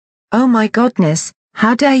Oh my godness,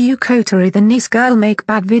 how dare you Kotari the nice girl make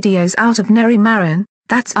bad videos out of Nerry Marin,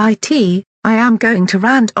 that's it, I am going to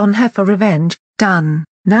rant on her for revenge, done.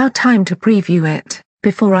 Now time to preview it.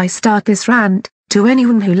 Before I start this rant, to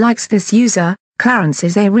anyone who likes this user, Clarence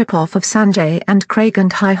is a ripoff of Sanjay and Craig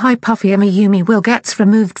and Hi Puffy Yumi will gets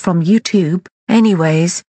removed from YouTube.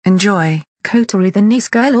 Anyways, enjoy. Kotari the nice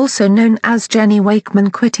girl, also known as Jenny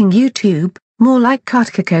Wakeman, quitting YouTube, more like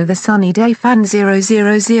Kutkako the Sunny Day Fan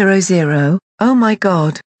 0000. Oh my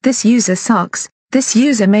god, this user sucks. This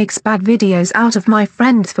user makes bad videos out of my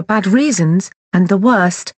friends for bad reasons, and the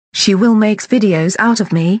worst, she will makes videos out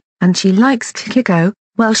of me, and she likes Kiko.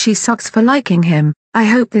 Well, she sucks for liking him. I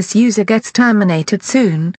hope this user gets terminated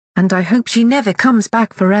soon, and I hope she never comes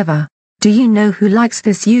back forever. Do you know who likes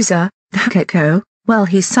this user? Kiko. Well,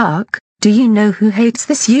 he suck. Do you know who hates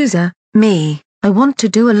this user? Me. I want to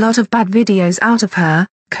do a lot of bad videos out of her.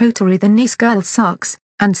 Kotari the nice girl sucks,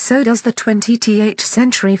 and so does the 20th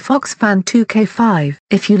Century Fox fan 2K5.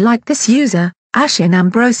 If you like this user, Ashin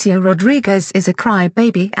Ambrosio Rodriguez is a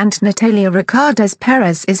crybaby and Natalia Ricardes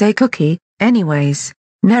Perez is a cookie. Anyways,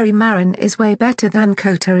 Nerry Marin is way better than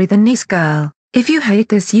Kotari the nice girl. If you hate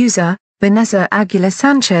this user, Vanessa Aguilar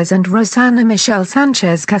Sanchez and Rosana Michelle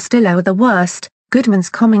Sanchez Castillo are the worst. Goodman's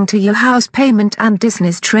Coming to Your House Payment and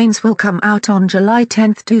Disney's Trains will come out on July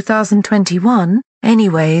 10, 2021.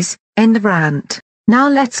 Anyways, end of rant. Now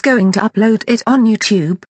let's going to upload it on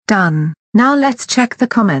YouTube. Done. Now let's check the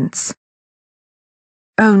comments.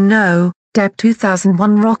 Oh no, Deb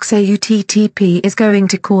 2001 rocks AUTTP is going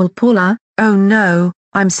to call Paula. Oh no,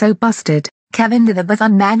 I'm so busted. Kevin to the buzz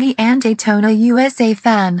on Maggie and Daytona USA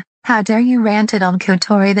fan. How dare you ranted on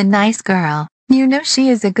Kotari the nice girl. You know she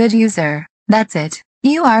is a good user. That's it.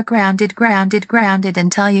 You are grounded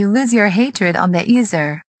until you lose your hatred on that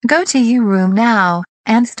user. Go to your room now,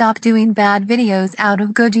 and stop doing bad videos out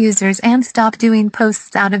of good users and stop doing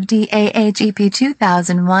posts out of DAAGP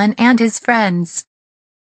 2001 and his friends.